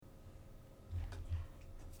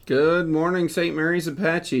Good morning, St. Mary's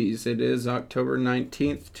Apaches. It is October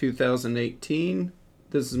 19th, 2018.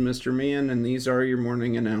 This is Mr. Meehan, and these are your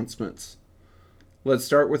morning announcements. Let's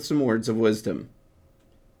start with some words of wisdom.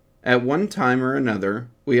 At one time or another,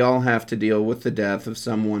 we all have to deal with the death of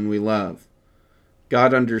someone we love.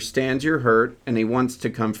 God understands your hurt, and He wants to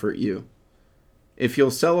comfort you. If you'll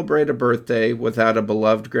celebrate a birthday without a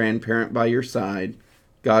beloved grandparent by your side,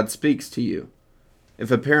 God speaks to you. If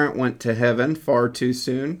a parent went to heaven far too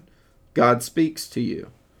soon, God speaks to you.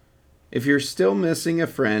 If you're still missing a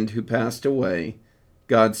friend who passed away,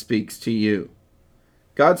 God speaks to you.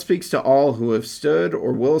 God speaks to all who have stood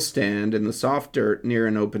or will stand in the soft dirt near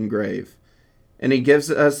an open grave, and He gives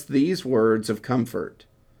us these words of comfort.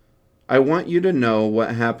 I want you to know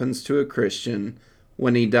what happens to a Christian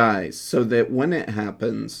when he dies, so that when it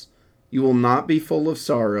happens, you will not be full of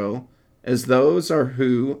sorrow, as those are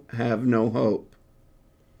who have no hope.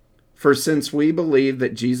 For since we believe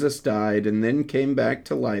that Jesus died and then came back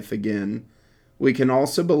to life again, we can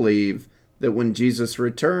also believe that when Jesus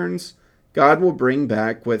returns, God will bring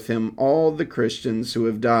back with Him all the Christians who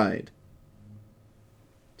have died.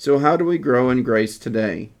 So how do we grow in grace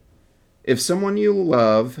today? If someone you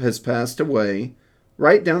love has passed away,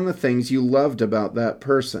 write down the things you loved about that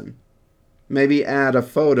person. Maybe add a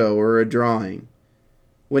photo or a drawing.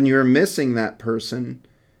 When you're missing that person,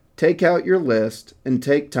 take out your list and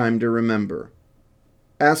take time to remember.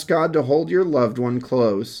 Ask God to hold your loved one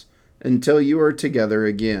close until you are together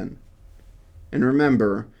again. And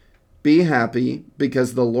remember, be happy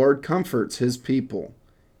because the Lord comforts His people.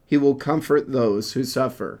 He will comfort those who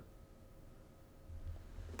suffer.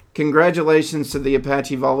 Congratulations to the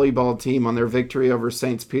Apache volleyball team on their victory over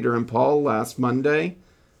Saints Peter and Paul last Monday.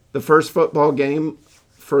 The first football game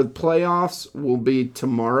for the playoffs will be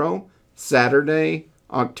tomorrow, Saturday,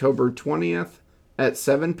 October 20th at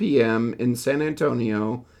 7 p.m. in San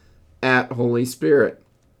Antonio at Holy Spirit.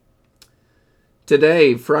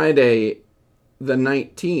 Today, Friday the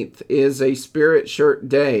 19th, is a Spirit Shirt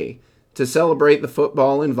Day to celebrate the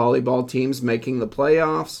football and volleyball teams making the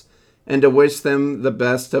playoffs and to wish them the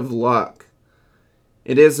best of luck.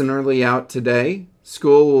 It is an early out today.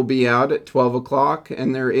 School will be out at 12 o'clock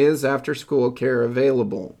and there is after-school care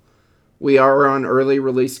available. We are on early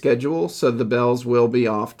release schedule, so the bells will be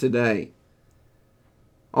off today.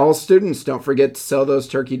 All students, don't forget to sell those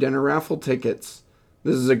turkey dinner raffle tickets.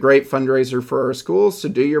 This is a great fundraiser for our schools, so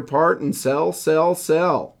do your part and sell, sell,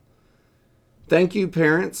 sell. Thank you,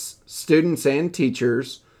 parents, students, and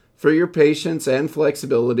teachers, for your patience and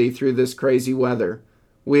flexibility through this crazy weather.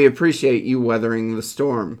 We appreciate you weathering the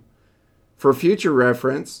storm. For future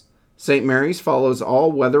reference, St. Mary's follows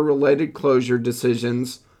all weather-related closure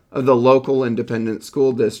decisions of the local independent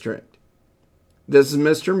school district. This is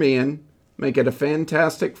Mr. Meehan. Make it a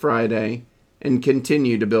fantastic Friday and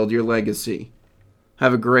continue to build your legacy.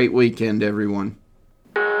 Have a great weekend, everyone.